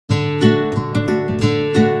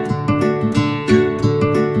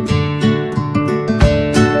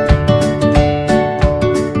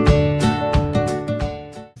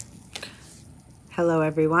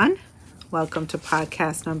Welcome to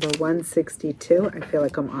podcast number 162. I feel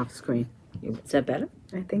like I'm off screen. Is that better?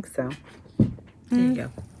 I think so. There you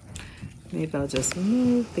go. Maybe I'll just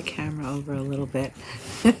move the camera over a little bit.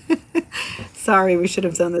 Sorry, we should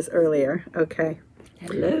have done this earlier. Okay.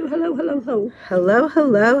 Hello, hello, hello, hello. Hello,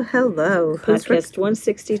 hello, hello. Podcast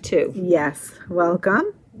 162. Yes,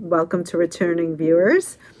 welcome. Welcome to returning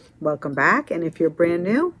viewers. Welcome back. And if you're brand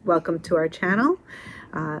new, welcome to our channel.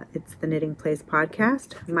 It's the Knitting Place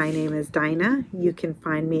podcast. My name is Dina. You can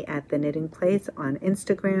find me at the Knitting Place on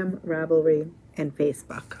Instagram, Ravelry, and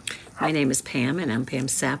Facebook. My name is Pam, and I'm Pam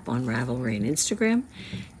Sapp on Ravelry and Instagram,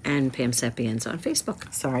 and Pam Sapiens on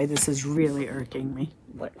Facebook. Sorry, this is really irking me.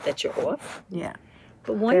 What, that you're off? Yeah.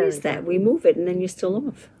 But why is that? We move it, and then you're still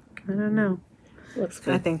off. I don't know. Looks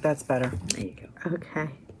good. I think that's better. There you go. Okay.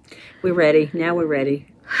 We're ready. Now we're ready.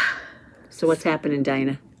 So what's happening,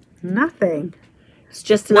 Dina? Nothing. It's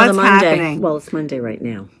just another What's Monday. happening? Well, it's Monday right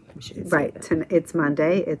now. Right. It's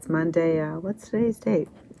Monday. It's Monday. What's today's date?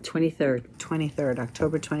 23rd. 23rd,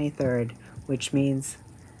 October 23rd, which means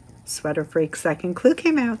SweaterFreak's second clue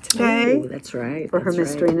came out today. Oh, that's right. For her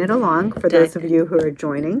mystery knit along, for those of you who are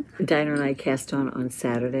joining. Dina and I cast on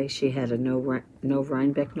Saturday. She had a no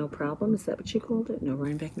Rhinebeck, no problem. Is that what she called it? No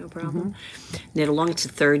Rhinebeck, no problem. Knit along. It's the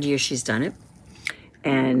third year she's done it.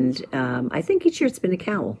 And I think each year it's been a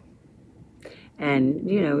cowl. And,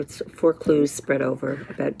 you know, it's 4 clues spread over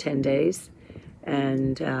about 10 days.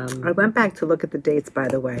 And I went back to look at the dates, by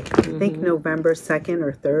the way. I think November 2nd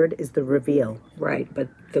or 3rd is the reveal. Right, but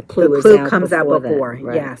the clue, comes out before.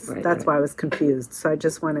 Right, yes, right, that's why I was confused. So I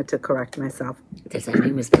just wanted to correct myself. Does that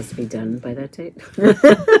mean we're supposed to be done by that date?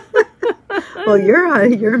 Well,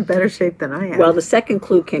 you're in better shape than I am. Well, the second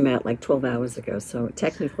clue came out like 12 hours ago, so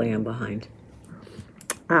technically I'm behind.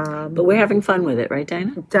 But we're having fun with it, right,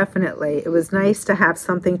 Dina? Definitely. It was nice to have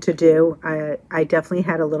something to do. I definitely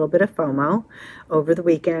had a little bit of FOMO over the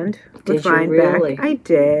weekend with Rhinebeck. Really? I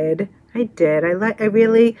did.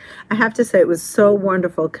 I have to say it was so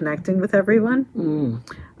wonderful connecting with everyone.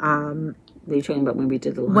 Were you talking about when we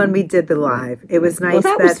did the live? When we did the live. It was nice.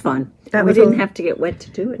 Well, that was fun. We didn't have to get wet to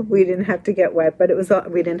do it. We didn't have to get wet, but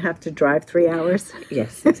we didn't have to drive 3 hours.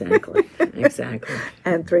 Yes, exactly. Exactly.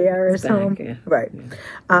 And 3 hours Back, home. yeah. Right.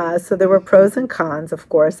 Yeah. So there were pros and cons, of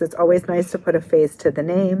course. It's always nice to put a face to the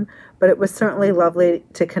name, but it was certainly lovely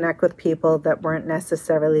to connect with people that weren't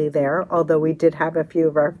necessarily there, although we did have a few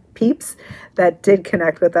of our peeps that did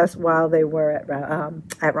connect with us while they were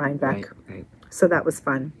at Rhinebeck. Right. So that was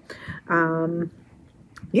fun.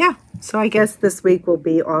 Yeah, so I guess this week will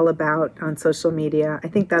be all about on social media. I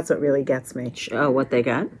think that's what really gets me. Oh, what they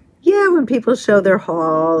got? Yeah, when people show their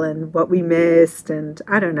haul and what we missed, and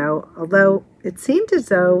I don't know. Although it seemed as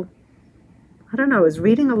though, I don't know, I was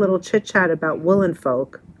reading a little chit-chat about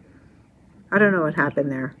Woolfolk. I don't know what happened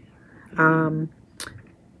there.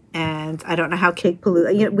 And I don't know how Cake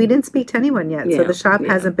Palooza, we didn't speak to anyone yet, so the shop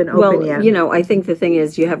hasn't been open yet. Well, you know, I think the thing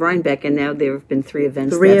is you have Rhinebeck, and now there have been 3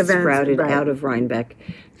 events sprouted out of Rhinebeck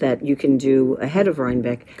that you can do ahead of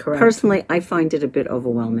Rhinebeck. Correct. Personally, I find it a bit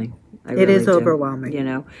overwhelming. It is overwhelming. You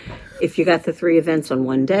know, if you got the 3 events on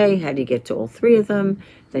one day, how do you get to all 3 of them?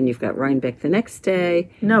 Then you've got Rhinebeck the next day.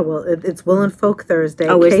 No, well, it's Woolfolk Thursday,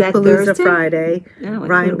 Cake Palooza Thursday? Friday,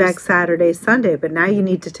 Rhinebeck Saturday, Sunday. But now you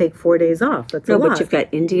need to take 4 days off. That's a lot. But you've got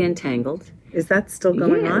India Entangled. Is that still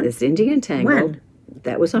going on? Yeah, it's India Entangled. When?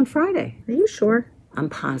 That was on Friday. Are you sure? I'm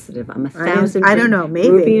positive. I'm 1,000%. I don't know. Maybe.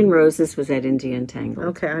 Ruby and Roses was at India Entangled.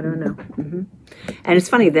 Okay, I don't know. And it's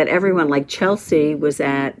funny that everyone, like Chelsea, was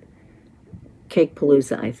at Cake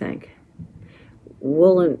Palooza, I think.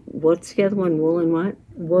 What's the other one?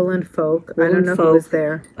 Woolfolk. I don't know who was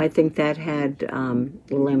there. I think that had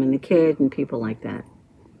Lim and the Kid and people like that.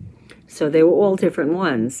 So they were all different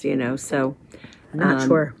ones, you know. So I'm not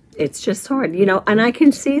sure. It's just hard, you know. And I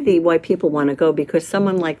can see why people want to go, because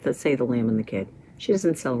someone like, let's say, the Lamb and the Kid, she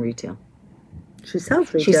doesn't sell retail. She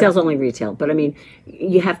sells retail. She sells only retail, but I mean,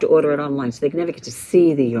 you have to order it online, so they can never get to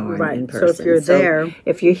see the yarn in person. So if you're there,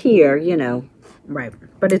 if you're here, you know. Right,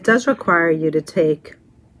 but it does require you to take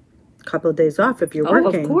a couple of days off if you're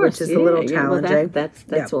working, of course. which is a little challenging. Well,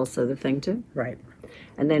 that's also the thing too. Right.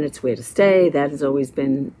 And then it's where to stay. That has always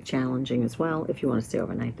been challenging as well. If you want to stay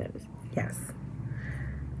overnight, that is. Yes.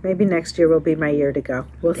 Maybe next year will be my year to go.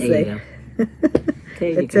 We'll see. You go.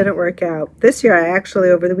 It didn't work out. This year, I actually,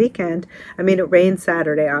 over the weekend, I mean, it rained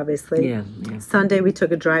Saturday, obviously. Yeah. Sunday, we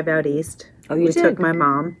took a drive out east. Oh, you did? We took my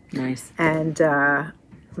mom. Nice. And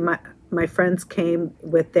my friends came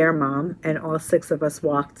with their mom, and all 6 of us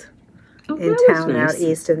walked in that was town out nice.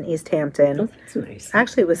 east in East Hampton. Oh, that's nice.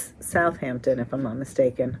 Actually, it was Southampton, if I'm not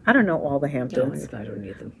mistaken. I don't know all the No, Hamptons. I don't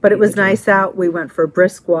need them. But it was Neither do I. nice out. We went for a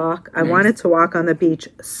brisk walk. I Nice. wanted to walk on the beach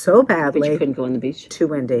so But you badly. couldn't go on the beach? Too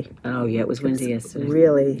windy. Oh, yeah, it was windy yesterday.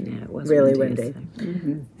 Really, Yeah, it was really windy.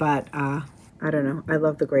 windy. But I don't know. I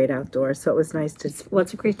love the great outdoors, so it was nice to. Well,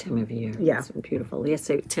 it's a great time of year. Yeah. It's beautiful.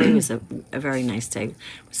 Yesterday, today was a very nice day. It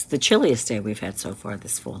was the chilliest day we've had so far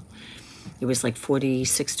this fall. It was like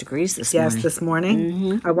 46 degrees this morning. Yes, this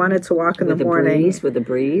morning. I wanted to walk in With the morning, with the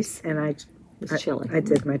breeze. and It was chilly. I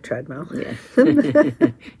did my treadmill. Yeah.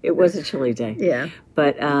 It was a chilly day. Yeah.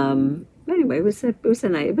 But anyway, it was a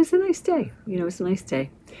nice day. You know, it was a nice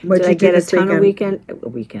day. What'd Did you I get do a this ton of weekend?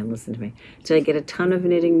 weekend? Listen to me. Did I get a ton of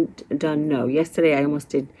knitting done? No. Yesterday I almost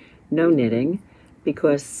did no knitting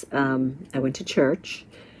because I went to church,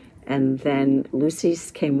 and then Lucy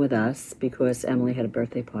came with us because Emily had a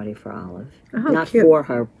birthday party for Olive, not cute. for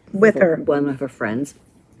her, With for her. one of her friends.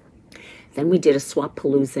 Then we did a swap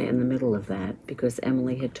palooza in the middle of that because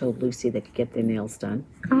Emily had told Lucy they could get their nails done.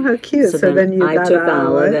 Oh, how cute! So then you I got took Olive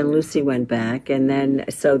Olive. and Lucy went back, and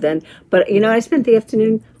but you know, I spent the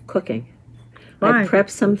afternoon cooking. Why? I prepped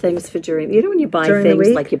some things for during. You know when you buy During the things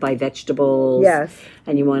week? like you buy vegetables, Yes.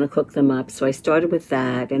 and you want to cook them up. So I started with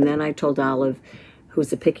that, and then I told Olive,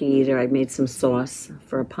 who's a picky eater, I made some sauce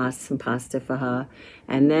for some pasta for her,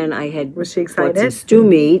 and then I had Was she bought some excited? stew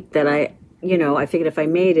meat that I figured if I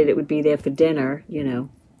made it, it would be there for dinner.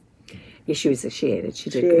 Yeah, she ate it. She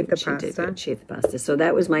did good. ate the She did pasta? good. She ate the pasta. So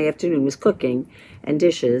that was my afternoon, was cooking and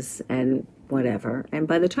dishes and whatever. And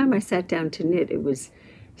by the time I sat down to knit, it was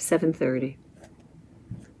 7:30.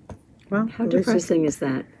 Well, How at least you- depressing is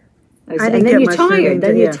that? I didn't And then get you're much reading tired.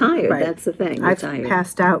 Then to- you're yeah, tired. right. That's the thing. You're I tired.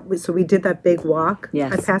 passed out. So we did that big walk.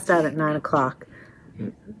 Yes. I passed out at 9 o'clock.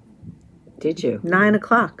 Did you? 9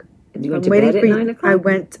 o'clock. You went I'm to bed waiting at for you. 9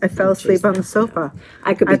 o'clock? I fell asleep jeez, on the sofa.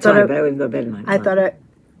 I could be I thought tired, I- but I wouldn't go to bed at 9 o'clock.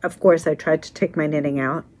 Of course, I tried to take my knitting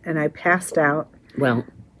out, and I passed out. Well,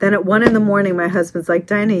 Then at 1 in the morning, my husband's like,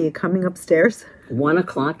 Dinah, you coming upstairs? 1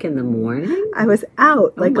 o'clock in the morning? I was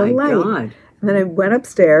out like oh my a light. God. And then I went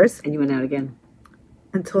upstairs And you went out again?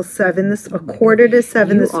 until 7, a quarter to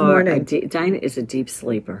 7 this morning. Dinah is a deep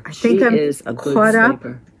sleeper. I think she I'm is a good caught up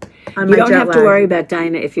sleeper. on You my don't jet have to lag. worry about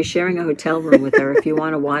Dinah if you're sharing a hotel room with her. If you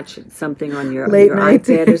want to watch something on your Late night.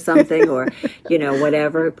 iPad or something, or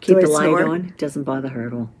whatever, keep Do I the light snore? on. It doesn't bother her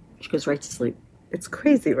at all. She goes right to sleep. It's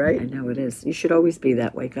crazy, I right? know it is. You should always be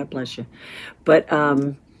that way. God bless you. But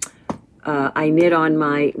I knit on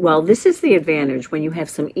my. Well, this is the advantage when you have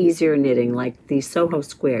some easier knitting, like the Soho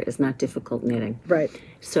Square is not difficult knitting. Right.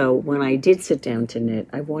 So when I did sit down to knit,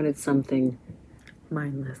 I wanted something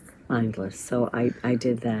mindless. So I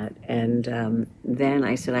did that. And then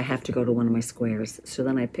I said, I have to go to one of my squares. So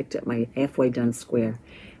then I picked up my halfway done square,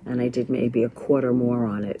 and I did maybe a quarter more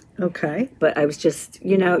on it. Okay. But I was just,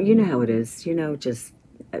 you know how it is.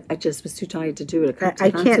 I just was too tired to do it.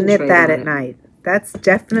 I can't knit that at night. That's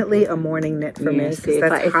definitely a morning knit for me because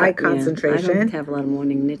that's high concentration. I don't have a lot of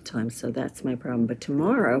morning knit time, so that's my problem. But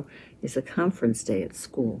tomorrow is a conference day at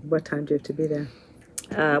school. What time do you have to be there?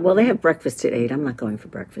 Well, they have breakfast at 8. I'm not going for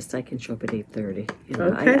breakfast. I can show up at 8:30.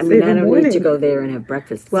 Okay, I so mean, you I have don't morning. need to go there and have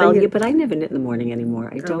breakfast. Well, but I never knit in the morning anymore.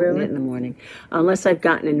 I don't really? knit in the morning unless I've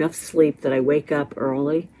gotten enough sleep that I wake up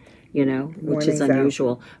early. Which is Morning's out.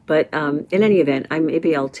 unusual. But in any event,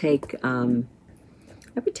 I'll take.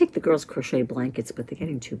 I would take the girls' crochet blankets, but they're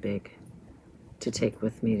getting too big to take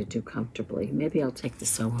with me to do comfortably. Maybe I'll take the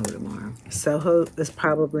Soho tomorrow. Soho is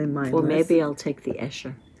probably mindless. Or maybe I'll take the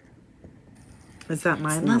Escher. Is that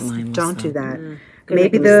mindless? not mindless, Don't though. do that. Could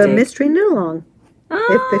Maybe make a the mistake. mystery knit along. If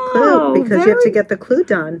the clue, Oh, because you have to get the clue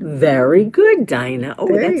done. Very good, Dinah. Oh,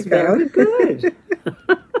 There that's you go. very good.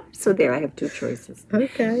 So there, I have 2 choices.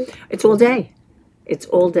 Okay. It's all day. It's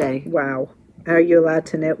all day. Wow. Are you allowed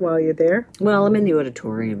to knit while you're there? Well, I'm in the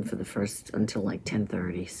auditorium for the first until like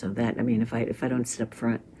 10:30. So that, if I don't sit up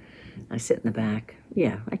front, I sit in the back.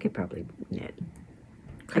 Yeah, I could probably knit.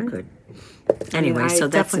 I could. Anyway, so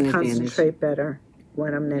that's an definitely advantage. concentrate better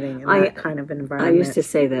when I'm knitting in that kind of I environment. used to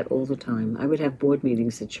say that all the time. I would have board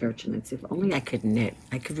meetings at church, and I'd say, if only I could knit,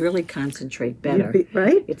 I could really concentrate better.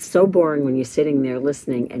 Right? It's so boring when you're sitting there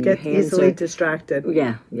listening and Get your hands easily are... distracted.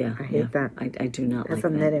 Yeah. I hate that. I do not As like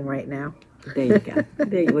I'm that. knitting right now. There you go.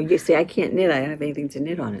 Well, you see, I can't knit. I don't have anything to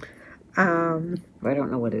knit on it. Um, Or I don't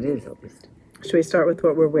know what it is, at least. should we start with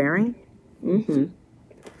what we're wearing? Mm-hmm.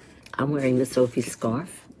 I'm wearing the Sophie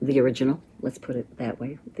scarf, the original. Let's put it that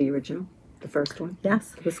way. The original, the first one.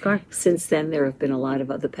 Yes, the scarf. Since then, there have been a lot of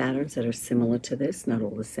other patterns that are similar to this, not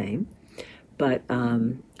all the same. But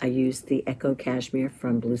I used the Echo Cashmere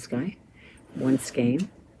from Blue Sky, 1 skein.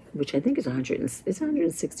 which I think is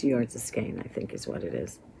 160 yards a skein, I think is what it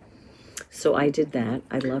is. So I did that.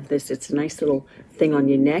 I love this. It's a nice little thing on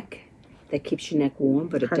your neck that keeps your neck warm,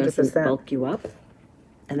 but it doesn't 100%. bulk you up.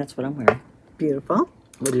 And that's what I'm wearing. Beautiful.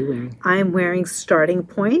 What are you wearing? I'm wearing Starting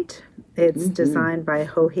Point. It's designed by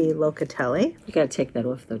Joji Locatelli. You got to take that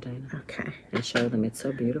off, though, Dina. Okay. And show them. It's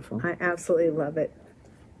so beautiful. I absolutely love it.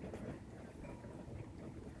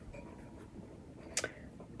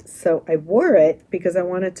 So I wore it because I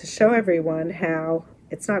wanted to show everyone how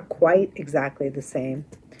it's not quite exactly the same,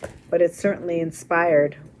 but it's certainly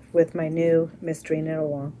inspired with my new Mystery Knit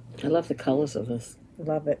Along. I love the colors of this.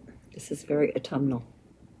 Love it. This is very autumnal.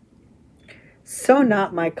 So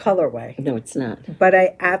not my colorway. No, it's not. But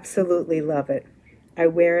I absolutely love it. I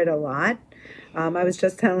wear it a lot. I was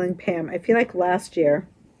just telling Pam, I feel like last year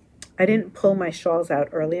I didn't pull my shawls out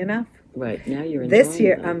early enough. Right, now you're enjoying This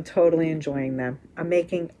year them. I'm totally enjoying them. I'm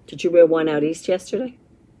making... Did you wear one out east yesterday?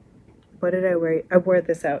 What did I wear? I wore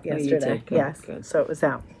this out yesterday. You did? Good, yes, good. so it was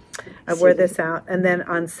out. I wore this out. And then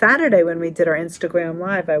on Saturday when we did our Instagram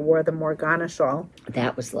Live, I wore the Morgana shawl.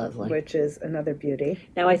 That was lovely. Which is another beauty.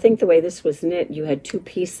 Now, I think the way this was knit, you had two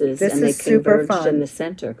pieces This and they is super converged fun. in the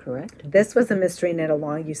center, correct? This was a Mystery Knit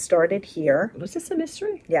Along. You started here. Was this a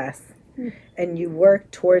mystery? Yes. And you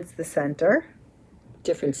worked towards the center.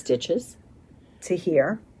 Different stitches. To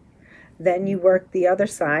here. Then you worked the other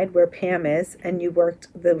side where Pam is, and you worked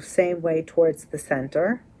the same way towards the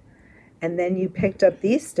center. And then you picked up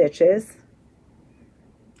these stitches,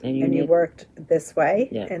 and you worked this way.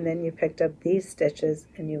 Yeah. And then you picked up these stitches,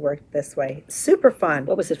 and you worked this way. Super fun.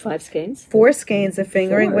 What was it, 5 skeins? 4 skeins of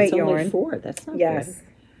fingering weight It's only yarn. 4. That's not Yes. good.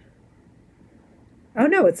 Oh,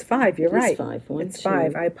 no, it's 5. You're right. It's 5. It's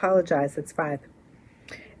 5. I apologize. It's 5.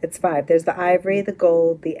 It's 5. There's the ivory, the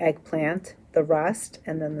gold, the eggplant, the rust,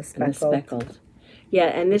 and then the speckled. And the speckled. Yeah,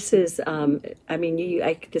 and this is, I mean,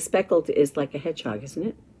 the speckled is like a hedgehog, isn't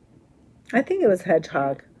it? I think it was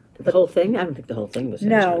hedgehog. The whole thing? I don't think the whole thing was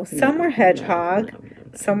hedgehog. No, some were hedgehog. No.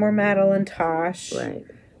 Some were Madeline Tosh. Right.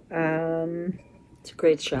 It's a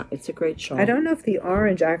great shot. It's a great shawl. I don't know if the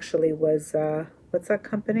orange actually was, what's that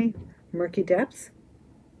company? Murky Depths?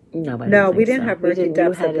 No, we didn't have Murky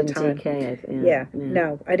Depths at the time. DK, yeah.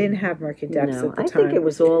 No, I didn't have Murky Depths at the time. I think it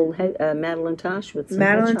was all Madeline Tosh with some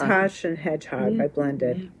Madeline hedgehog. Tosh and hedgehog. I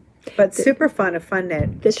blended. But super fun, a fun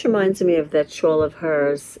knit. This reminds me of that shawl of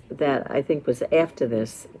hers that I think was after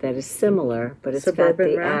this, that is similar, but it's got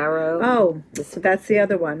the arrow. Oh, that's the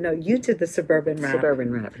other one. No, you did the Suburban Wrap.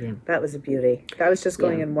 Suburban Wrap, yeah. That was a beauty. That was just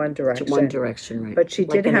going in one direction. One direction, right. But she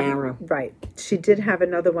like did an have arrow. Right. She did have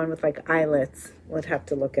another one with like eyelets. We'll have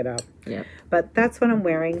to look it up. Yeah. But that's what I'm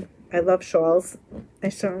wearing. I love shawls. I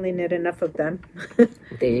certainly knit enough of them.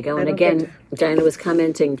 There you go. And again, Dina was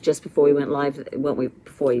commenting just before we went live,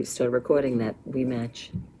 before we started recording, that we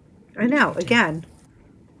match. I know. Again,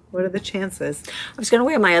 what are the chances? I was going to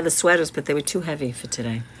wear my other sweaters, but they were too heavy for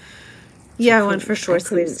today. Yeah, I went for short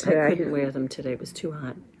sleeves today. I couldn't wear them today. It was too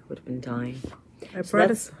hot. I would have been dying. I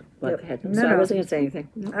brought I wasn't going to say anything.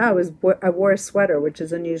 No. I wore a sweater, which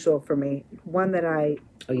is unusual for me. One that I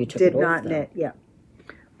did not knit. Yeah.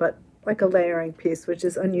 But like a layering piece, which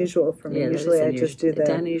is unusual for me. Usually I just do the...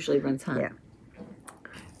 Dina usually runs hot. Yeah.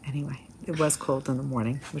 Anyway, it was cold in the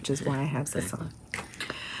morning, which is why I have this on.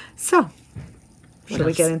 So, shall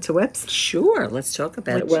we get into whips? Sure, let's talk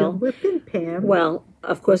about it. Well, whipping, Pam? Well,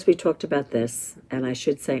 of course we talked about this, and I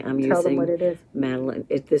should say I'm Tell them using what it is. Malin.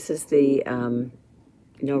 This is the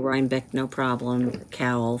No Rhinebeck, No Problem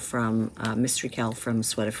cowl from Mystery Cowl from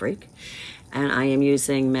SweaterFreak. And I am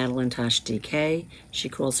using Madeline Tosh DK. She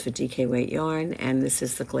calls for DK weight yarn, and this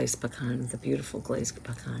is the glaze pecan, the beautiful glaze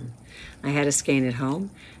pecan. I had a skein at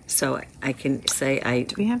home, so I can say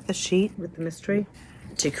Do we have the sheet with the mystery?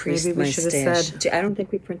 Decreased Maybe we my should have stash. said. I don't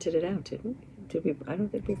think we printed it out, did we? I don't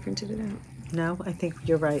think we printed it out. No, I think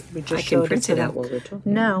you're right. We just I showed can print it it to out them. while we're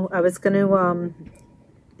talking. No, I was going to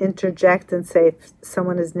interject and say if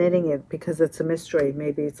someone is knitting it because it's a mystery,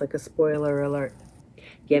 maybe it's like a spoiler alert.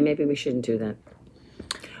 Yeah, maybe we shouldn't do that.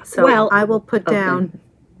 So I will put down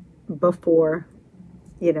before,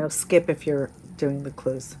 skip if you're doing the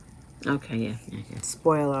clues. Okay, yeah.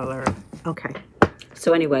 Spoiler alert. Okay.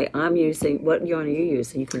 So anyway, I'm using, what yarn are you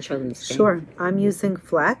using? You can show them the skein. Sure. I'm using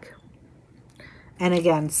Fleck. And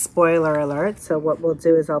again, spoiler alert. So what we'll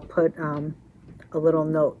do is I'll put a little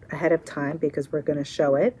note ahead of time because we're going to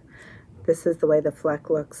show it. This is the way the Fleck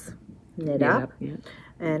looks knit up. Yeah.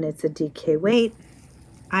 And it's a DK weight,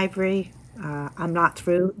 ivory. I'm not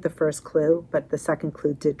through the first clue, but the second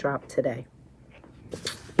clue did drop today.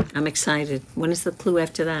 I'm excited. When is the clue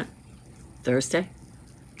after that? Thursday?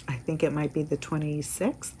 I think it might be the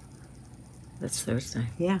 26th. that's Thursday.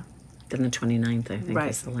 Yeah. Then the 29th, I think,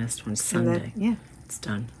 Right. is the last one. And Sunday. then, yeah. It's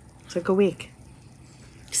done. It's like a week.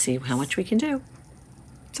 See how much we can do.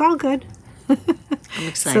 It's all good. I'm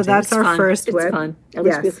excited. So that's It's our fun. first It's whip. fun. At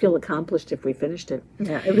least we Yes. feel accomplished if we finished it.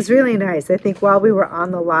 Yeah, it was really nice. I think while we were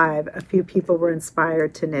on the live, a few people were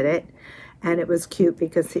inspired to knit it. And it was cute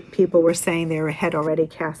because people were saying they had already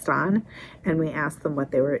cast on, and we asked them what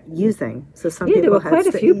they were using. So some Yeah, people there were had quite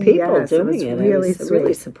a few people yes, doing it. it. Really I was sweet.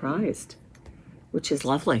 really surprised, which is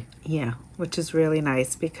lovely. Yeah, which is really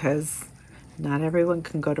nice because not everyone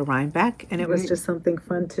can go to Rhinebeck, and it was Right. just something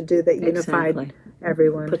fun to do that unified Exactly.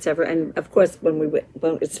 everyone. And of course, when we went,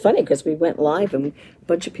 well, it's funny because we went live, and a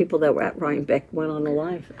bunch of people that were at Rhinebeck went on the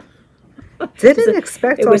live. Didn't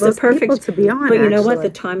expect It all was those a perfect people to be on. But you know what? actually.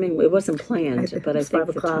 The timing, it wasn't planned, think but it I was think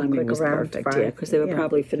 5 the o'clock, timing like was around perfect. 5, Yeah, because they were yeah.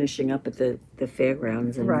 probably finishing up at the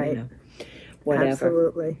fairgrounds and Right. you know, whatever.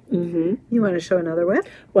 Absolutely. Mm-hmm. You want to show another whip?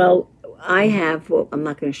 Well, I have. Well, I'm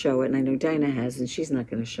not going to show it, and I know Dina has, and she's not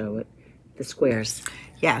going to show it. The squares.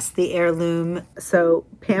 Yes, the heirloom. So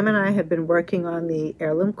Pam and I have been working on the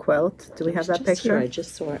heirloom quilt. Do we have that Just here, picture? I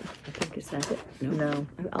just saw it. I think is that it? No.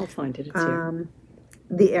 I'll find it. It's here.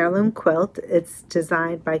 The heirloom quilt. It's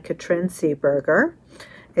designed by Katryn Seeburger.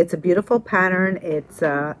 It's a beautiful pattern.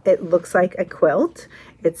 It looks like a quilt.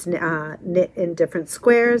 It's knit in different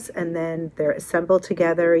squares, and then they're assembled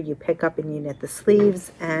together. You pick up and you knit the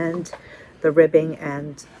sleeves and the ribbing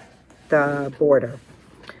and the border.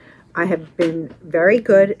 I have been very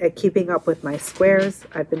good at keeping up with my squares.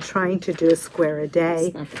 I've been trying to do a square a day.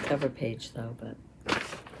 It's not the cover page though, but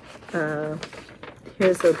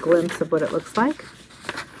Here's a glimpse of what it looks like.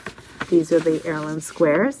 These are the heirloom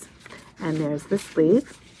squares, and there's the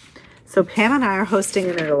sleeve. So Pam and I are hosting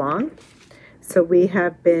a knit along. So we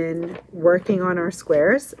have been working on our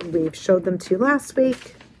squares. We've showed them to you last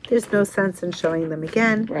week. There's no sense in showing them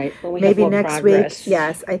again. right. Well, we Maybe have more next progress. week.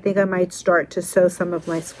 Yes, I think I might start to sew some of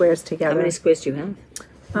my squares How together. many squares do you have?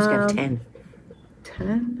 I must have 10.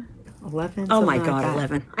 10, 11. Oh my something like God, that.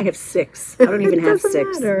 11. I have 6. I don't even It have doesn't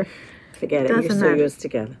 6. matter. Forget it. You Doesn't sew matter. yours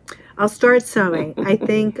together. I'll start sewing. I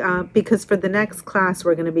think because for the next class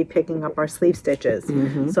we're going to be picking up our sleeve stitches.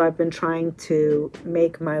 So I've been trying to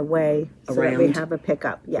make my way so that we Around. have a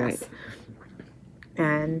pickup. Yes. Right.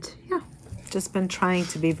 And yeah, just been trying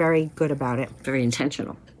to be very good about it. Very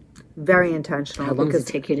intentional. Very intentional. How long does it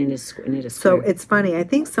because take you to knit a so square? it's funny. I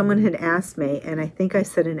think someone had asked me, and I think I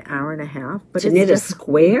said an hour and a half. But To it's knit a def-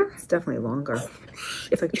 square? it's definitely longer.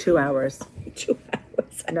 It's like 2 hours. 2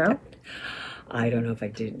 hours. No? I don't know if I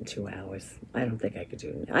did it in 2 hours. I don't think I could do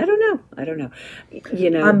it. I don't know. You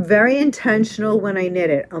know. I'm very intentional when I knit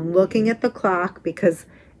it. I'm looking at the clock because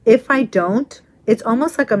if I don't, it's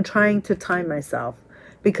almost like I'm trying to time myself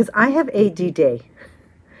because I have ADD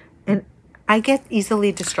and I get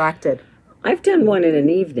easily distracted. I've done one in an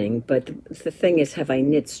evening, but the thing is, have I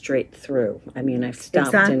knit straight through? I mean, I've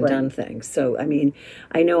stopped and Exactly. done things. So, I mean,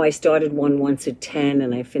 I know I started one once at 10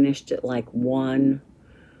 and I finished at like 1,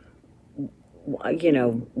 you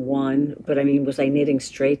know, 1. But I mean, was I knitting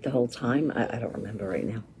straight the whole time? I don't remember right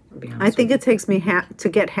now. I'll be honest I think with it takes me to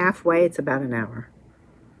get halfway. It's about an hour.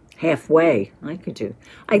 you. Halfway. I could do.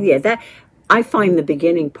 I find the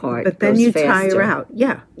beginning part. But then goes you faster. tire out.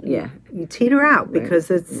 Yeah. Yeah. You teeter out Right.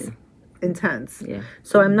 because it's intense. Yeah.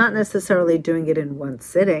 So I'm not necessarily doing it in one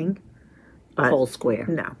sitting. A whole square.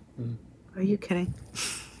 No. Are you kidding?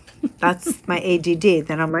 That's my ADD.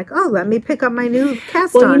 Then I'm like, oh, let me pick up my new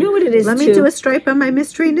cast Well, on. you know what it is, Let me too? do a stripe on my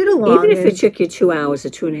mystery knit along. Even if and- it took you 2 hours or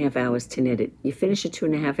 2.5 hours to knit it, you finish at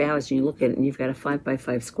 2.5 hours and you look at it and you've got a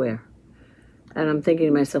 5x5 square. And I'm thinking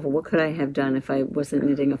to myself, well, what could I have done if I wasn't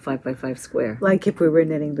knitting a 5x5 square? Like if we were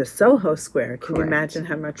knitting the Soho Square, can you Correct. imagine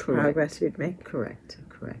how much progress you'd make? Correct.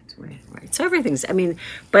 Right. So everything's, I mean,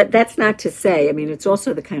 but that's not to say, I mean, it's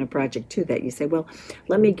also the kind of project, too, that you say, well,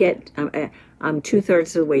 let me get, I'm 2/3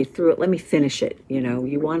 of the way through it, let me finish it. You know,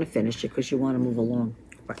 you want to finish it because you want to move along.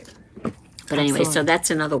 Right. But anyway, so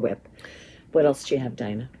that's another whip. What else do you have,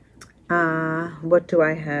 Dina? What do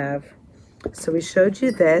I have? So we showed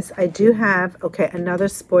you this. I do have, okay, another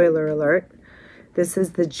spoiler alert. This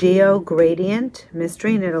is the Geogradient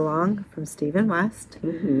Mystery Knit Along from Stephen West.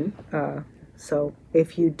 So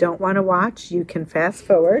if you don't want to watch, you can fast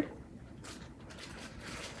forward.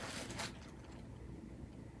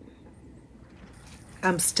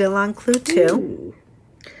 I'm still on clue 2. Ooh.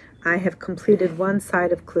 I have completed one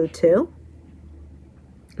side of clue 2.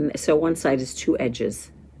 So one side is 2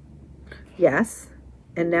 edges. Yes.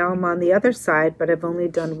 And now I'm on the other side, but I've only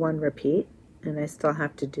done 1 repeat, and I still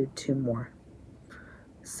have to do 2 more.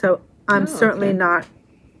 So I'm certainly okay. not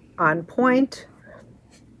on point.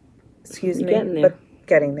 Excuse You're me, getting there. but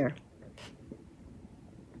getting there.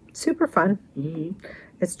 Super fun.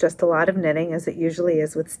 It's just a lot of knitting, as it usually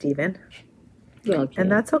is with Steven. Well, yeah,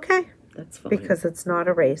 And that's okay. That's fine. Because it's not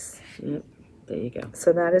a race. Yep. There you go.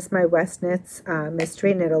 So that is my West Knits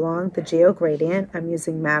Mystery Knit Along, the Geogradient. I'm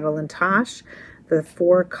using Malin Tosh. The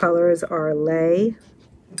 4 colors are Lay.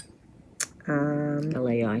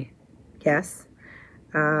 LAI. Yes.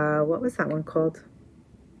 What was that one called?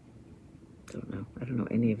 Don't know. I don't know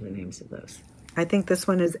any of the names of those. I think this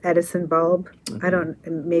one is Edison Bulb. Okay. I don't,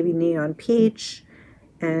 maybe Neon Peach.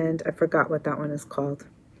 And I forgot what that one is called.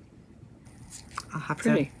 I'll have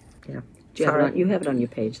Pretty. to, yeah. Do you have it on, you have it on your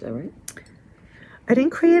page though, right? I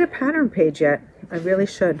didn't create a pattern page yet. I really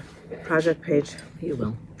should. Project page. You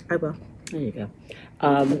will. I will. There you go.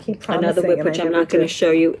 Keep Another promising, whip and which I I'm never not going to do.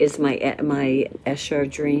 show you is my Escher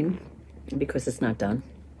Dream, because it's not done.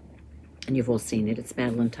 And you've all seen it. It's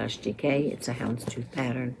Malin Tosh DK. It's a houndstooth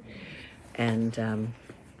pattern. And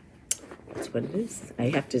that's what it is. I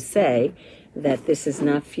have to say that this is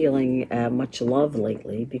not feeling much love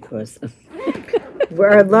lately because... Where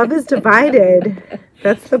our love is divided.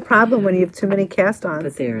 That's the problem when you have too many cast-ons.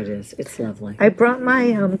 But there it is. It's lovely. I brought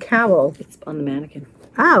my cowl. It's on the mannequin.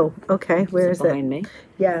 Oh, okay. Where is it? Behind me.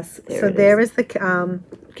 Yes. There so it there is. is the... Can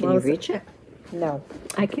you reach it? No.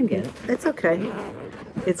 I can get it. It's okay.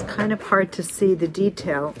 It's kind of hard to see the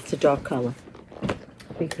detail It's a dark color.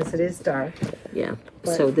 because it is dark. Yeah.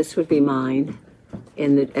 But- So this would be mine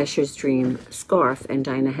in the Escher's Dream scarf, and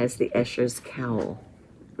Dina has the Escher's cowl.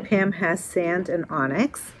 Pam has sand and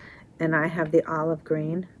onyx, and I have the olive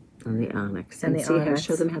green. On the onyx. And And the see how, onyx.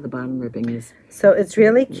 show them how the bottom ribbing is. So it's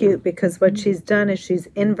really cute because what she's done is she's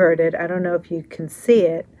inverted. I don't know if you can see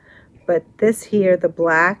it, but this here, the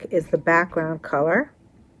black, is the background color.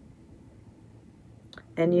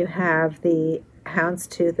 And you have the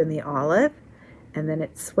houndstooth and the olive, and then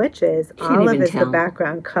it switches. Can't Olive even is the tell.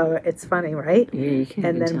 background color. It's funny, right? Yeah, you can't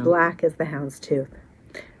And even then tell. black is the houndstooth.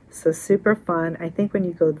 So super fun. I think when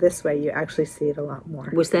you go this way, you actually see it a lot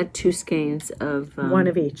more. Was that 2 skeins of... One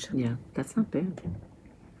of each. Yeah, that's not bad.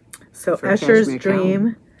 So For a Escher's cashmere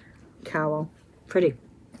Dream cowl. Pretty.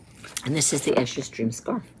 And this is the Escher's Dream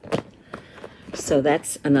scarf. So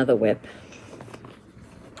that's another whip.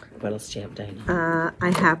 What else do you have, Dina? I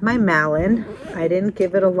have my Malin. I didn't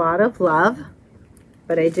give it a lot of love,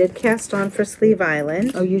 but I did cast on for Sleeve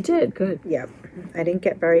Island. Oh, you did? Good. Yep. I didn't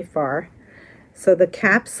get very far. So the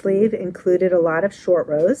cap sleeve included a lot of short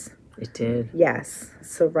rows. It did. Yes.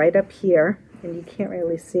 So right up here, and you can't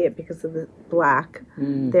really see it because of the black.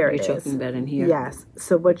 There it is. You're talking about in here? Yes.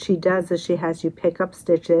 So what she does is she has you pick up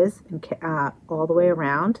stitches and all the way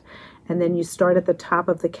around, and then you start at the top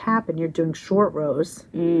of the cap and you're doing short rows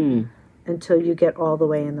until you get all the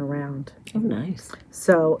way in the round. Oh, nice.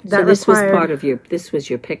 So that So this required, was part of your, this was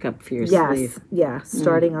your pickup for your sleeve. yeah,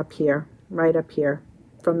 starting up here, right up here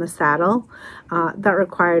from the saddle. That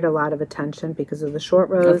required a lot of attention because of the short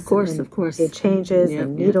rows. Of course, and of course. It changes, Yeah,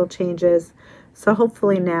 and yeah. needle changes. So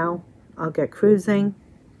hopefully now I'll get cruising.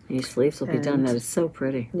 And your sleeves will be done. And- That is so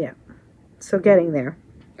pretty. Yeah. So getting there.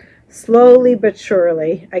 Slowly but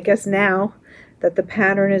surely. I guess now that the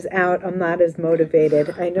pattern is out, I'm not as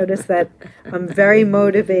motivated. I notice that I'm very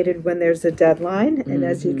motivated when there's a deadline, and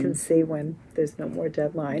as you can see, when there's no more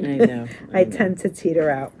deadline, I know. I tend to teeter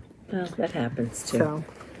out. Well, that happens too. So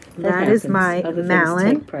That that is happens. my Other things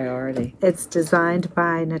Malin. take priority. It's designed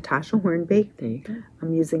by Natasja Hornby. There you go.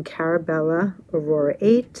 I'm using Carabella Aurora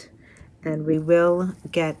 8, and we will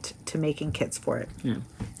get to making kits for it. Yeah,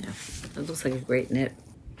 yeah. That looks like a great knit.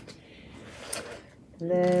 And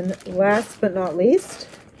then last but not least,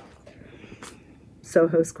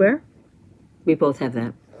 Soho Square. We both have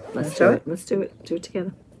that. Let's show do it? it. Let's do it. Do it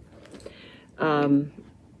together.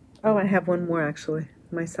 Oh, I have one more actually.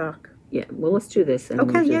 My sock. Yeah. Well, let's do this. And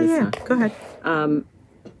Okay, we'll do yeah, this yeah. now. Go ahead.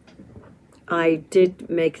 I did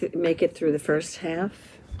make it through the first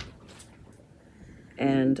half,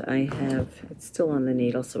 and I have, it's still on the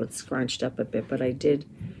needle, so it's scrunched up a bit, but I did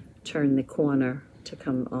turn the corner to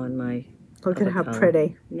come on my Look at other how color.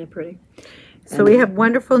 pretty. Isn't that pretty? So we have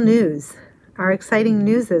wonderful news. Our exciting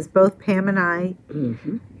news is both Pam and I,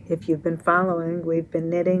 Mm-hmm. if you've been following, we've been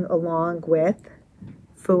knitting along with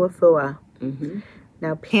Fua Fua. Mm-hmm.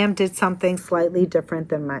 Now Pam did something slightly different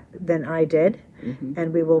than I did,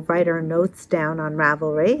 and we will write our notes down on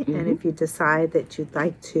Ravelry. And if you decide that you'd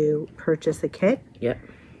like to purchase a kit, Yep.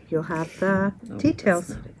 you'll have the details.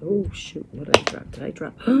 That's not it. Oh, shoot. What did I drop? Did I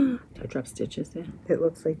drop? Did I drop stitches there? It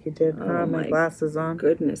looks like you did. Oh, My my glasses on.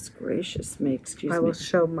 Goodness gracious me. Excuse I me. will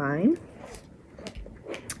show mine.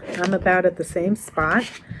 I'm about at the same spot.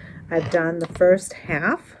 I've done the first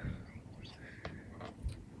half.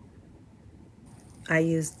 I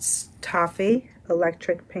used Toffee,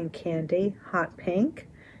 Electric Pink Candy, Hot Pink,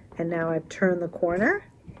 and now I've turned the corner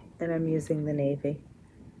and I'm using the navy.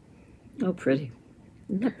 Oh, pretty.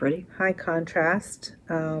 Isn't that pretty? High contrast.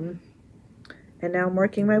 And now I'm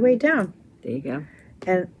working my way down. There you go.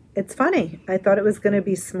 And it's funny. I thought it was going to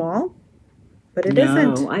be small, but it No,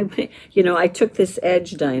 isn't. I took this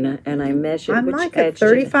edge, Dina, and I measured I'm which like edge. at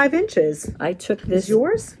 35 inches. I took this. Is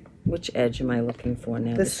yours? Which edge am I looking for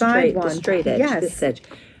now? The side one. The straight edge. Yes. This edge.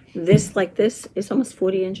 This, like this, is almost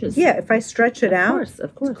 40 inches. Yeah, if I stretch it out,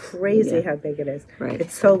 Of course. it's crazy Yeah. how big it is. Right.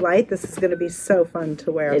 It's so light. This is going to be so fun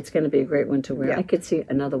to wear. It's going to be a great one to wear. Yeah. I could see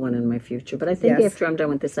another one in my future, but I think Yes. after I'm done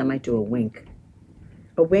with this, I might do a wink.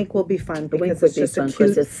 A wink will be fun A because wink it's would be just fun a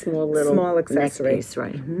because cute, it's small little small neck accessory. piece,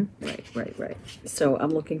 right? Right. So I'm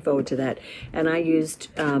looking forward to that. And I used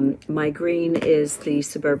my green is the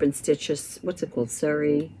Suburban Stitches. What's it called?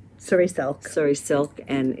 Surrey silk. Silk,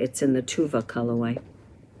 and it's in the Tuva colorway.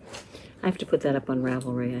 I have to put that up on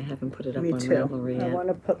Ravelry. I haven't put it up Me on too. Ravelry I yet. want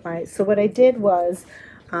to put my. So what I did was,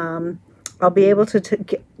 I'll be able to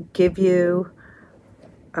give you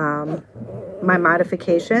my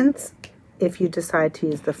modifications if you decide to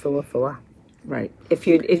use the Fua. Right. If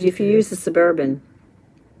you use the Suburban,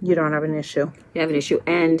 You don't have an issue. you have an issue.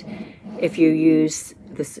 And if you use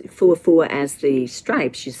the Fua as the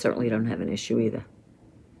stripes, you certainly don't have an issue either.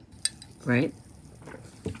 Right?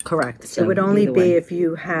 Correct. So, It would only either be way. if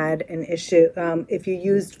you had an issue. If you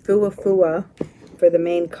used Fua for the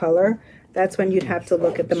main color, that's when you'd have to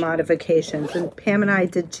look at the modifications. And Pam and I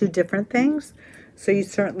did two different things, so you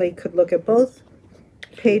certainly could look at both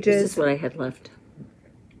This pages. is what I had left.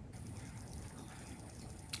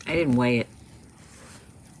 I didn't weigh it,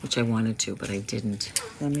 which I wanted to, but I didn't.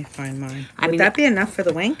 Let me find mine. I Would mean, that be enough for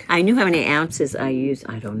the wink? I knew how many ounces I used.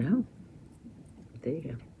 I don't know. There you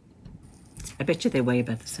go. I bet you they weigh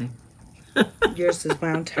about the same. Yours is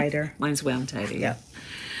wound tighter. Mine's wound tighter. Yeah.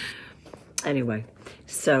 Anyway,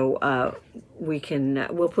 so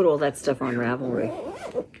we'll put all that stuff on Ravelry.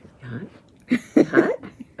 Hot?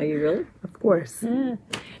 Are you really? Of course.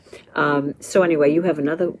 So anyway, you have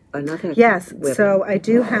another Yes. whip. So I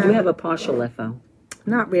do have. You have a partial FO.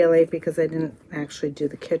 Not really, because I didn't actually do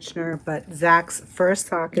the Kitchener, but Zach's first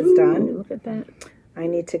sock is done. Look at that. I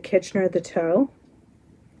need to Kitchener the toe.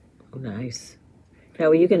 Oh, nice. Now,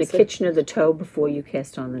 are you going to Kitchener the toe before you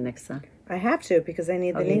cast on the next sock? I have to because I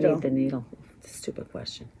need the You needle. need the needle. Stupid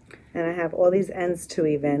question. And I have all these ends to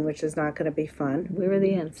weave in, which is not going to be fun Where are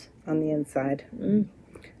the ends? on the inside.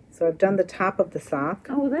 So I've done the top of the sock,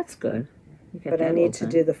 Oh, well, that's good. You got but I that need all to done.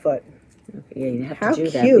 do the foot. Yeah, you have How to do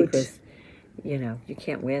that cute. because, you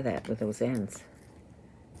can't wear that with those ends.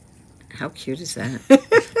 How cute is that?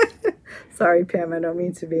 Sorry, Pam, I don't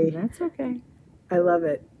mean to be. That's okay. I love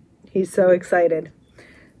it. He's so excited.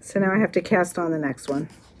 So now I have to cast on the next one.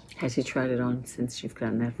 Has he tried it on since you've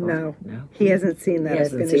gotten that far? No. No. He hasn't seen that. He I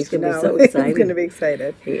hasn't seen- finished he's gonna be no. so He's excited. going to be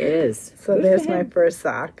excited. He is. So Good there's for my him. first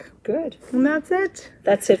sock. Good. And that's it.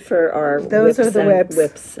 That's it for our Those whips are the and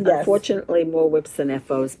whips. Yes. Unfortunately, more whips than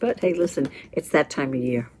FOs. But hey, listen, it's that time of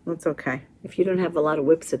year. That's okay. If you don't have a lot of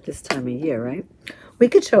whips at this time of year, right? We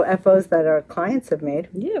could show FOs that our clients have made.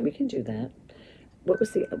 Yeah, we can do that. What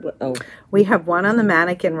was the... oh, We have one on the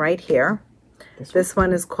mannequin right here. this This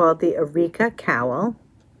one is called the Arika Cowl.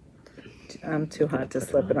 I'm too hot to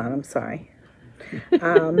slip it on. I'm sorry.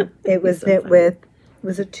 It was knit with,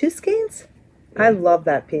 was it 2 skeins? I love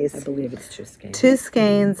that I piece. believe it's two skeins. 2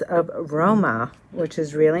 skeins of Roma, which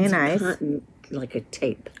is really nice. Cotton, like a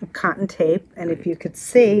tape. Cotton tape. And if you could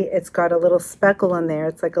see, it's got a little speckle in there.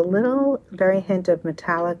 It's like a little, very hint of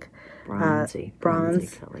metallic Bronzy.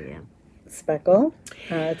 bronze color, yeah. speckle.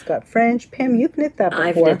 It's got French. Pam, you've knit that before.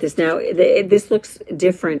 I've knit this. Now, this looks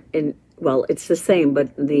different in... Well, it's the same,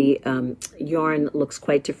 but the yarn looks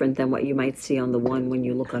quite different than what you might see on the one when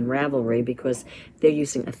you look on Ravelry because they're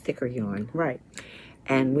using a thicker yarn. Right.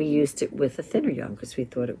 And we used it with a thinner yarn because we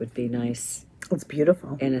thought it would be nice It's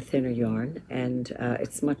beautiful. in a thinner yarn. And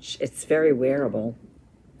it's very wearable.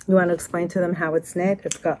 You want to explain to them how it's knit?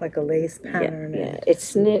 It's got like a lace pattern. Yeah. And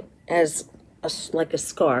It's knit as like a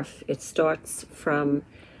scarf. It starts from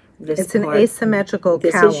this it's an part. asymmetrical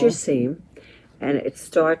This cowl. is your seam. And it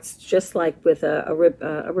starts just like with a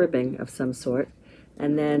ribbing of some sort.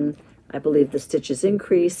 And then I believe the stitches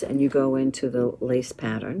increase and you go into the lace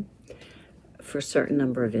pattern for a certain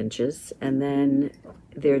number of inches. And then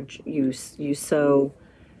there you sew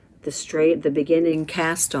the beginning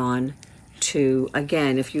cast on to,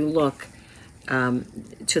 again, if you look,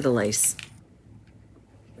 to the lace.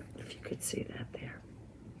 If you could see that there.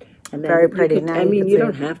 And then Very pretty. You could, Now I you mean, can you see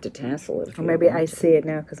don't it. have to tassel it. If Or you maybe don't I want to. see it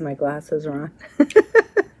now because my glasses are on.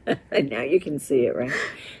 And now you can see it, right?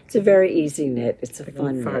 It's a very easy knit. It's a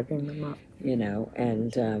fun knit, fogging them up. you know,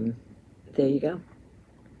 and there you go.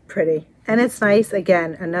 Pretty. And it's nice,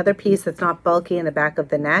 again, another piece that's not bulky in the back of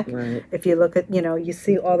the neck. Right. If you look at, you know, you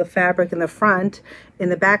see all the fabric in the front. In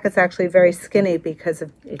the back, it's actually very skinny because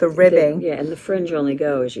of the ribbing. Yeah, and the fringe only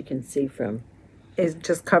go, as you can see from... It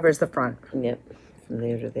just covers the front. Yep, from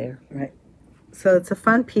there to there. Right. So it's a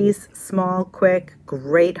fun piece, small, quick,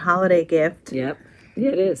 great holiday gift. Yep. Yeah,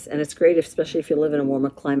 it is. And it's great, especially if you live in a warmer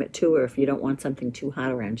climate, too, or if you don't want something too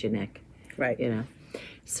hot around your neck. Right. You know.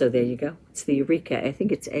 So there you go. It's the Arika. I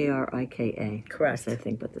think it's Arika. Correct. I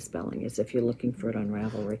think what the spelling is, if you're looking for it on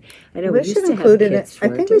Ravelry. I know We should include it. I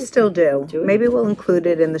think we still do. Do we? Maybe we'll include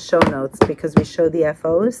it in the show notes because we show the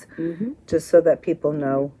FOs just so that people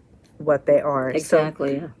know what they are.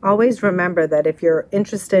 Exactly, So always remember that if you're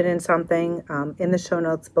interested in something, in the show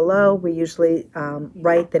notes below, we usually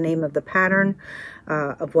write the name of the pattern,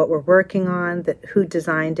 of what we're working on, who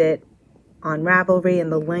designed it on Ravelry,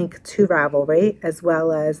 and the link to Ravelry, as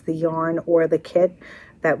well as the yarn or the kit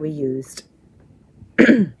that we used.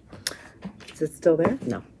 Is it still there?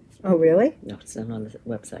 No. Oh, really? No, it's not on the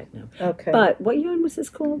website, no. Okay. But what yarn was this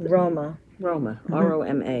called? Roma. Roma.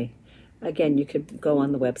 R-O-M-A. Again, you could go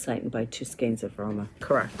on the website and buy 2 skeins of Roma.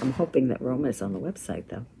 Correct. I'm hoping that Roma is on the website,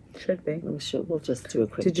 though. Should be. We'll just do a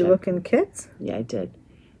quick Did you check. look in kits? Yeah, I did.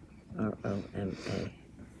 R-O-M-A.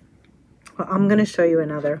 Well, I'm going to show you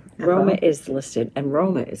another. Roma is listed, and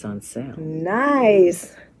Roma is on sale.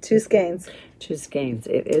 Nice. 2 skeins. 2 skeins.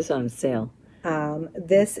 It is on sale.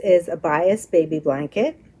 This is a bias baby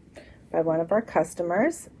blanket by one of our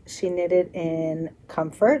customers. She knitted in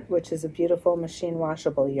Comfort, which is a beautiful machine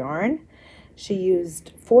washable yarn. She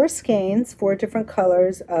used 4 skeins, 4 different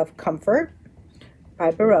colors of Comfort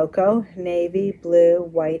by Barocco, navy, blue,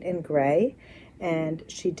 white, and gray. And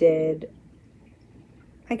she did,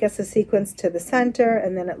 I guess, a sequence to the center,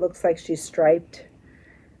 and then it looks like she striped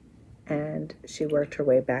and she worked her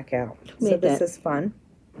way back out. So this is fun.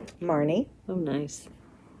 Marnie. Oh, nice.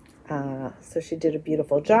 So she did a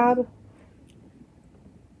beautiful job.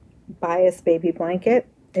 Bias baby blanket.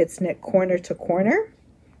 It's knit corner to corner.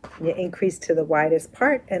 You increase to the widest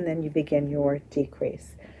part, and then you begin your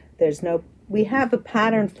decrease. There's no, we have a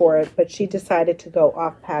pattern for it, but she decided to go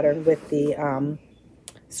off pattern with the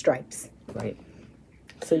stripes. Right.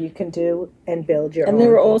 So you can do and build your own. And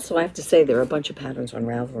there are also, I have to say, there are a bunch of patterns on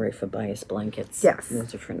Ravelry for bias blankets. Yes.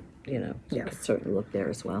 There's different, you know, you can certainly look there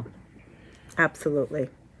as well. Absolutely.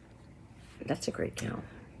 That's a great gown.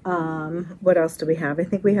 What else do we have? I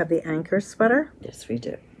think we have the anchor sweater. Yes, we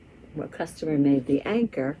do. Well, customer made the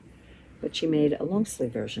anchor, but she made a long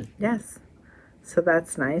sleeve version. Yes. So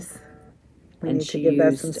that's nice. We And need she to give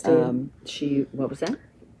that used, some steam. what was that?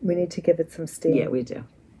 We need to give it some steam. Yeah, we do.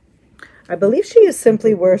 I believe she used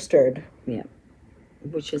simply worsted. Yeah.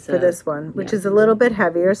 Which is for this one, which is a little bit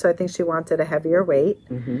heavier, so I think she wanted a heavier weight.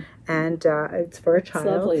 And it's for a child.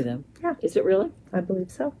 It's lovely, though. Yeah. Is it really? I believe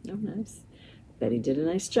so. Oh, nice. Betty did a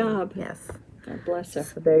nice job. Yes. God bless her.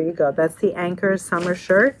 So there you go. That's the Anchor summer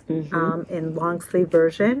shirt in long sleeve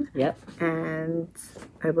version. Yep. And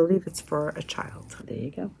I believe it's for a child. There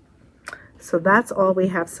you go. So that's all we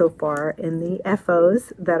have so far in the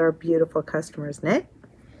FOs that our beautiful customers knit.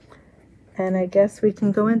 And I guess we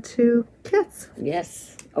can go into kits.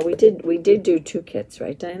 Yes. Oh, we did do 2 kits,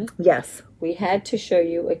 right, Dina? Yes. We had to show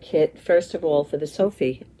you a kit, first of all, for the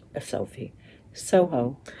Soho.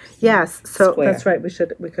 Yes, so Square. that's right.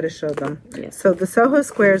 We could have showed them. Yes. So the Soho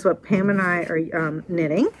Square is what Pam and I are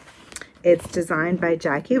knitting. It's designed by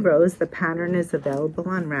Jackie Rose. The pattern is available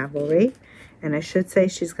on Ravelry, and I should say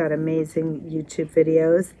she's got amazing YouTube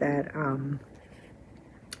videos that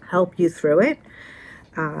help you through it.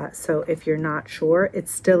 So if you're not sure,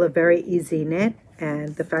 it's still a very easy knit.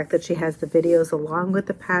 And the fact that she has the videos along with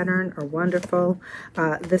the pattern are wonderful.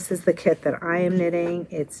 This is the kit that I am knitting.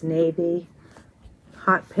 It's navy,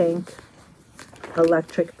 hot pink,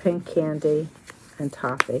 electric pink candy, and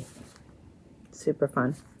toffee. Super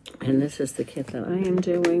fun. And this is the kit that I am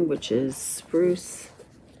doing, which is spruce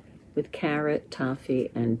with carrot,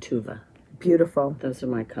 toffee, and tuva. Beautiful. Those are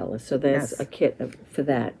my colors. So there's a kit for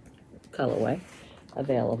that colorway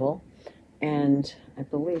available. And I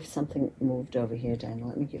believe something moved over here, Dana.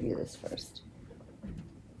 Let me give you this first.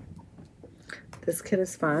 This kit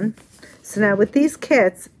is fun. So now with these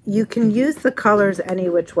kits, you can use the colors any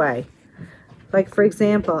which way. Like, for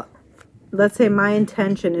example, let's say my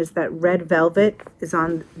intention is that red velvet is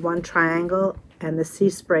on one triangle and the sea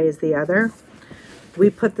spray is the other. We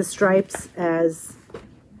put the stripes as,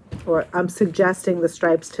 or I'm suggesting the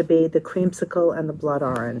stripes to be the creamsicle and the blood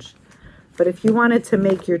orange. But if you wanted to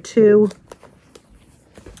make your 2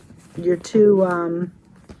 your two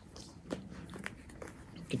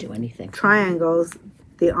You can do anything. triangles,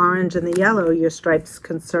 the orange and the yellow, your stripes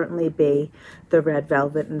can certainly be the red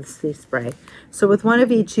velvet and the sea spray. So with one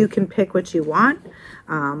of each, you can pick what you want.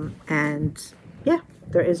 And yeah,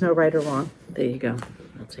 there is no right or wrong. There you go.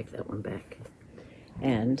 I'll take that one back.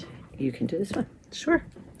 And you can do this one. Sure.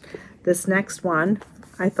 This next one,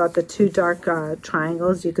 I thought the two dark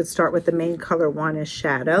triangles, you could start with the main color one as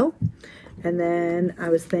Shadow. And then I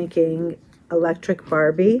was thinking Electric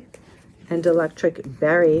Barbie and Electric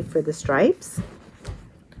Berry for the stripes.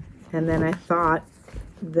 And then I thought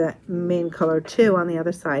the main color two on the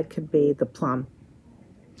other side could be the Plum.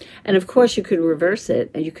 And of course you could reverse it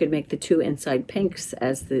and you could make the two inside pinks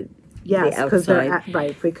as the because outside.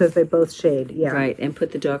 Right, because they both shade, yeah. Right, and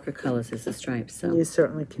put the darker colors as the stripes. So you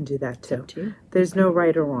certainly can do that too. up to you. There's no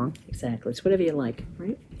right or wrong. Exactly. It's whatever you like,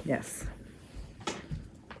 right? Yes. Do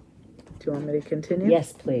you want me to continue?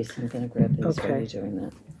 Yes, please. I'm going to grab these Okay. while you're doing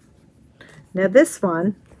that. Now this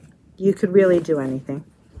one, you could really do anything.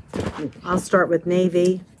 I'll start with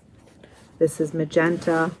navy. This is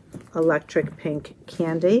magenta, electric pink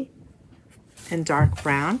candy, and dark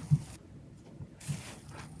brown.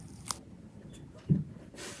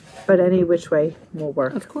 But any which way will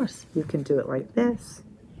work. Of course. You can do it like this.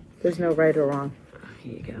 There's no right or wrong.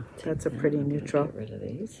 Here you go. That's a Take pretty that. I'm gonna neutral. Get rid of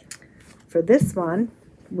these. For this one,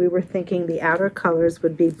 we were thinking the outer colors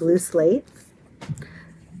would be blue slate.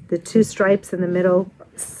 The two stripes in the middle,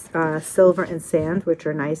 silver and sand, which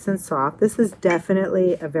are nice and soft. This is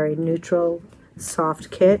definitely a very neutral,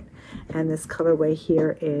 soft kit. And this colorway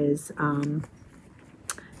here is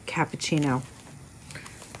cappuccino.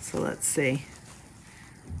 So let's see.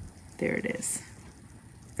 There it is.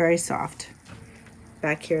 Very soft.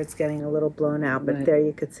 Back here it's getting a little blown out, but Right. there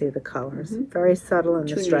you could see the colors. Very subtle in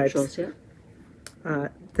the Two stripes. neutrals, yeah.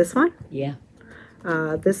 This one? Yeah.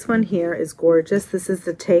 This one here is gorgeous. This is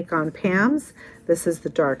the take on Pam's. This is the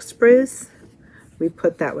dark spruce. We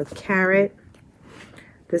put that with carrot.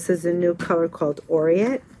 This is a new color called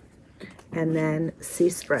Orient. And then Sea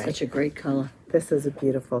Spray. Such a great color. This is a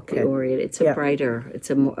beautiful The kit. Orient. It's a brighter. It's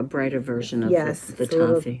a brighter version of Yes, the it's a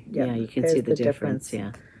little- toffee. yeah, Yeah, you can there's see the the difference.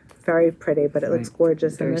 difference. Yeah. Very pretty, but it looks Right.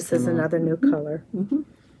 gorgeous. Very And this is similar. another new color.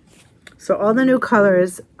 So all the new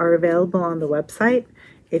colors are available on the website.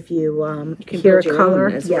 If you can hear a build your color,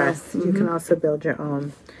 own as well. yes, you can also build your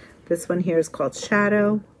own. This one here is called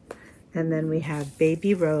Shadow. And then we have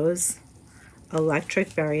Baby Rose,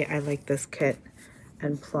 Electric Berry. I like this kit.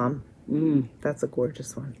 And Plum. That's a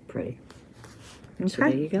gorgeous one. Pretty. Okay. So there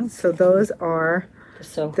you go. So those are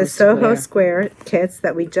The the Soho Square kits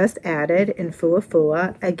that we just added in Fua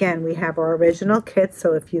Fua. Again, we have our original kits,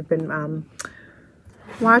 so if you've been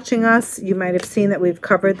watching us, you might have seen that we've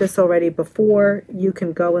covered this already before. You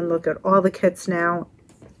can go and look at all the kits now,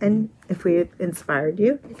 and if we inspired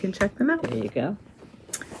you, you can check them out. There you go.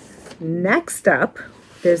 Next up,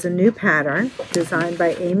 there's a new pattern designed by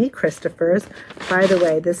Amy Christophers. By the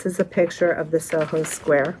way, this is a picture of the Soho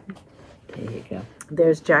Square. There you go.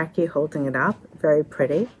 There's Jackie holding it up. Very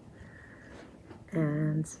pretty.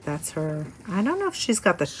 And that's her. I don't know if she's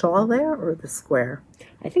got the shawl there or the square.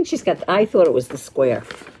 I think she's got. I thought it was the square,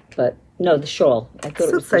 but no, the shawl. I thought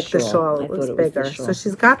it was Looks like the the shawl. I It thought looks it was bigger. the shawl. So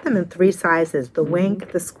she's got them in 3 sizes: the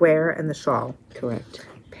wink, the square, and the shawl. Correct.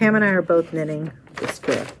 Pam and I are both knitting The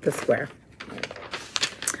square. the square.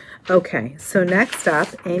 Okay, so next up,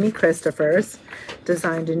 Amy Christophers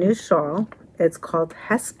designed a new shawl. It's called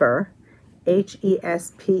Hesper,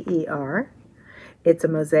 Hesper. It's a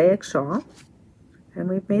mosaic shawl, and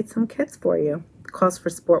we've made some kits for you. It calls for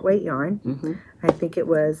sport weight yarn. I think it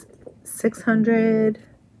was 650.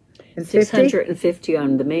 650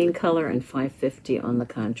 on the main color and 550 on the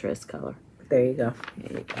contrast color. There you go.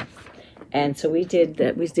 There you go. And so we did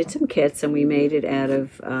that. We did some kits, and we made it out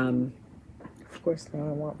of. Of course, now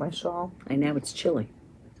I want my shawl. I know it's chilly.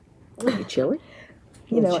 You chilly?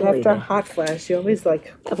 You know, chilly after a there. hot flash, you always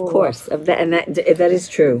like. Of cool course, off. that is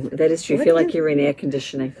true. That is true. You What feel is- like you're in air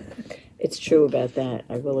conditioning. It's true about that.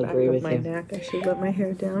 I will Back agree of with my you. neck. I should let my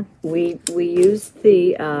hair down. We used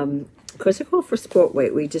the because they're called for sport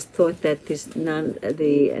weight. We just thought that the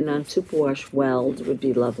non superwash weld would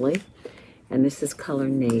be lovely, and this is color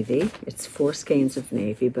navy. It's 4 skeins of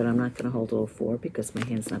navy, but I'm not going to hold all 4 because my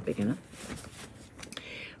hand's not big enough.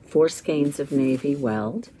 4 skeins of navy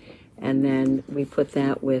weld, and then we put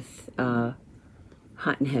that with hot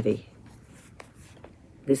and heavy.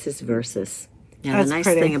 This is Versus. Now That's the nice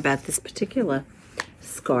pretty. thing about this particular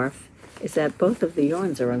scarf is that both of the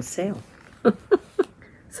yarns are on sale.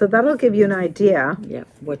 So that'll give you an idea Yep,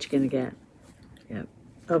 what you're gonna get. Yep,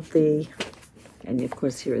 of the. and of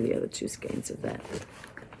course here are the other 2 skeins of that.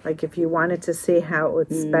 Like if you wanted to see how it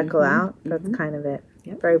would speckle out, that's kind of it.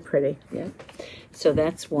 Yep. Very pretty. Yeah. So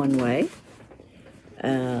that's one way.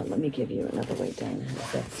 Let me give you another way, Dina.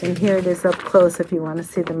 And here it is up close if you want to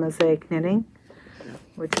see the mosaic knitting.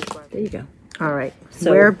 Which is what. There you go. All right.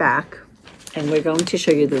 So we're back. And we're going to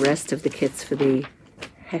show you the rest of the kits for the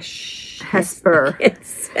Hesper.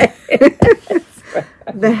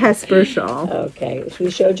 The Hesper shawl. Okay. So we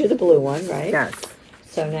showed you the blue one, right? Yes.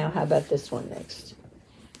 So now how about this one next?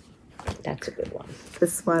 That's a good one.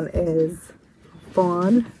 This one is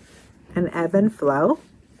Fawn and Ebb and Flow.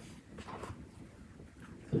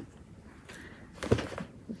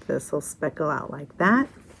 This will speckle out like that.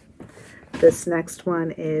 This next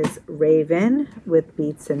one is Raven with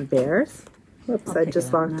Beets and Bears. Whoops, I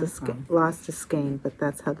just lost a skein, but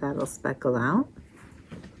that's how that'll speckle out.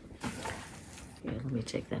 Yeah, let me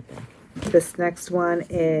take that back. This next one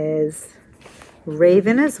is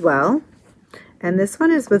Raven as well. And this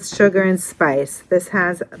one is with Sugar and Spice. This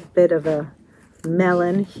has a bit of a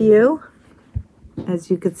melon hue. As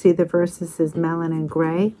you can see, the versus is melon and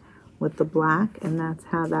gray with the black, and that's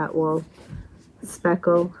how that will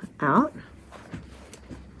speckle out.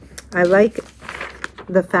 I like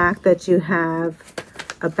the fact that you have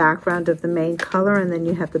a background of the main color and then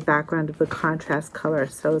you have the background of the contrast color,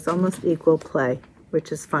 so it's almost equal play,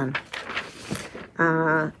 which is fun.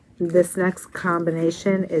 This next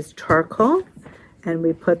combination is charcoal, and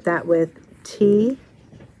we put that with tea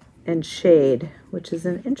and shade, which is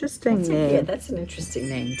an interesting name. Yeah, that's an interesting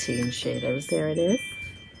name, tea and shade. There it is.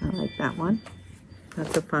 I like that one.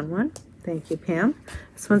 That's a fun one. Thank you, Pam.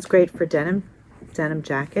 This one's great for denim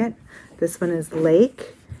jacket. This one is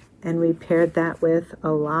Lake, and we paired that with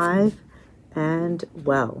Alive and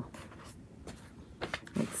Well.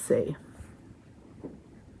 Let's see.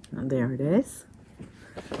 And there it is.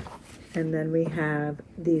 And then we have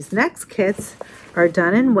these next kits are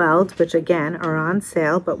done in weld, which again are on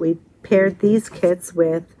sale, but we paired these kits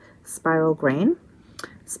with Spiral Grain.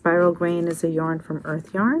 Spiral Grain is a yarn from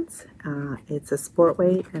Earth Yarns. It's a sport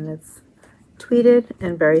weight and it's tweeted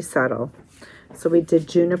and very subtle. So we did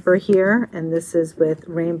Juniper here, and this is with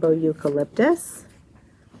Rainbow Eucalyptus.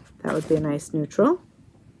 That would be a nice neutral.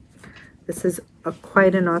 This is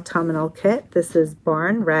quite an autumnal kit. This is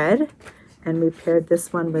Barn Red, and we paired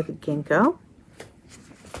this one with Ginkgo.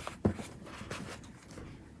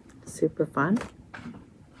 Super fun.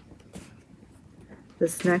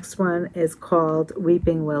 This next one is called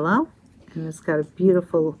Weeping Willow, and it's got a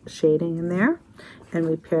beautiful shading in there, and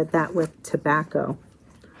we paired that with Tobacco.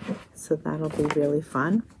 So that'll be really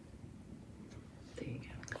fun. There you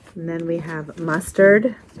go. And then we have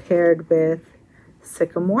Mustard paired with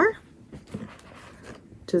Sycamore,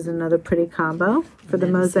 which is another pretty combo for the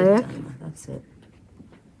mosaic. That's it.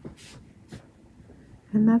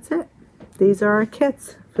 And that's it. These are our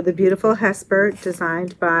kits for the beautiful Hesper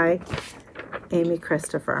designed by Amy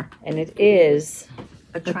Christopher. And it is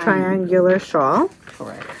a triangular shawl.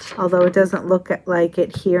 Correct. Although it doesn't look like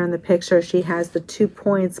it here in the picture, she has the 2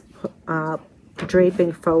 points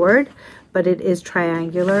draping forward, but it is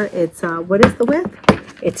triangular. It's, what is the width?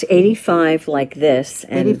 It's 85 like this,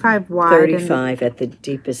 and 85 wide, 35 at the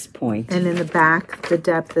deepest point. And in the back, the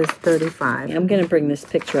depth is 35. I'm going to bring this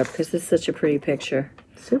picture up because it's such a pretty picture.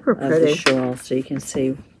 Super Of pretty. the shawl, so you can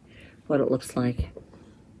see what it looks like.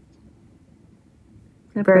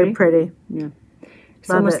 Very pretty. Yeah. It's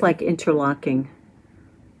Love almost it. like interlocking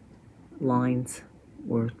lines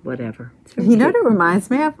or whatever. You know what it reminds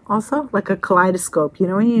me of? Also, like a kaleidoscope. You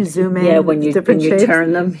know when you zoom in? Yeah, when you different shapes?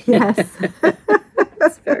 turn them. Yes.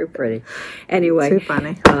 It's very pretty. Anyway. Too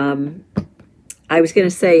funny. I was going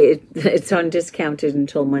to say it's on discounted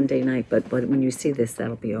until Monday night, but when you see this,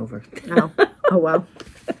 that'll be over. Oh well.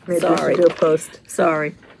 Maybe Sorry. we should do a post.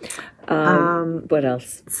 Sorry. What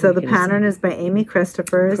else? So the pattern is by Amy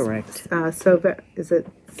Christopher. Correct. So is it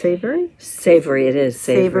Savory? Savory, it is.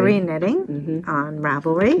 Savory Knitting on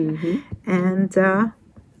Ravelry. And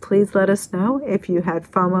please let us know if you had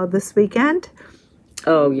FOMO this weekend.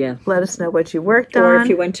 Oh, yeah. Let us know what you worked on. Or if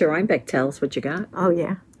you went to Rhinebeck, tell us what you got. Oh,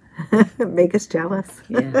 yeah. Make us jealous.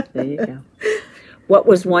 Yeah, there you go. What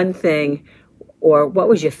was one thing, or what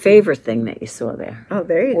was your favorite thing that you saw there? Oh,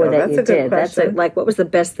 there you or go. that That's you a good did. question. Like, what was the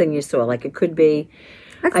best thing you saw? Like, it could be...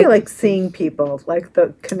 I feel like seeing people, like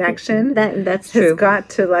the connection that's has true. got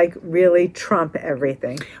to like really trump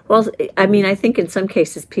everything. Well, I mean, I think in some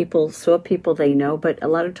cases people saw people they know, but a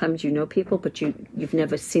lot of times you know people, but you've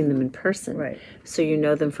never seen them in person. Right. So you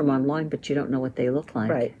know them from online, but you don't know what they look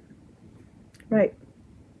like. Right. Right.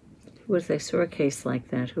 Who was I saw a case like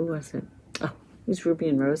that? Who was it? Oh, it was Ruby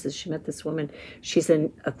and Roses. She met this woman. She's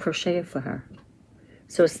a crocheter for her.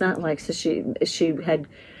 So it's not like, so she had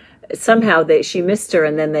somehow she missed her,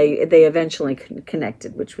 and then they eventually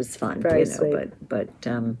connected, which was fun. Very you know, sweet. But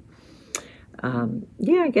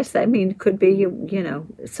yeah, I guess that, I mean, could be, you know,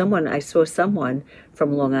 I saw someone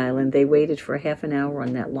from Long Island. They waited for a half an hour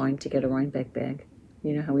on that line to get a Rhinebeck bag.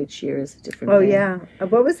 You know how each year is a different bag. Yeah.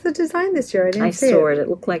 What was the design this year? I saw it. It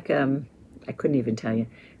looked like I couldn't even tell you.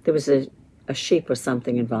 There was a sheep or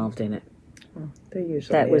something involved in it. Oh, there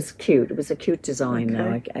usually that was cute. It was a cute design.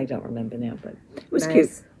 Okay. Now I don't remember now, but it was Nice.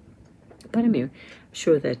 cute. But I'm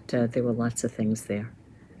sure that there were lots of things there.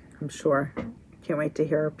 I'm sure. Can't wait to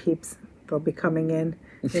hear our peeps. They'll be coming in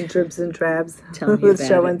dribs and drabs with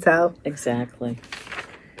show and tell. Exactly.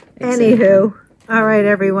 Anywho, all right,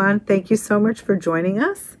 everyone. Thank you so much for joining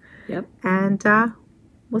us. Yep. And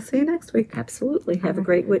we'll see you next week. Absolutely. Have a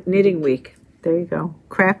great knitting week. There you go.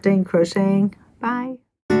 Crafting, crocheting. Bye.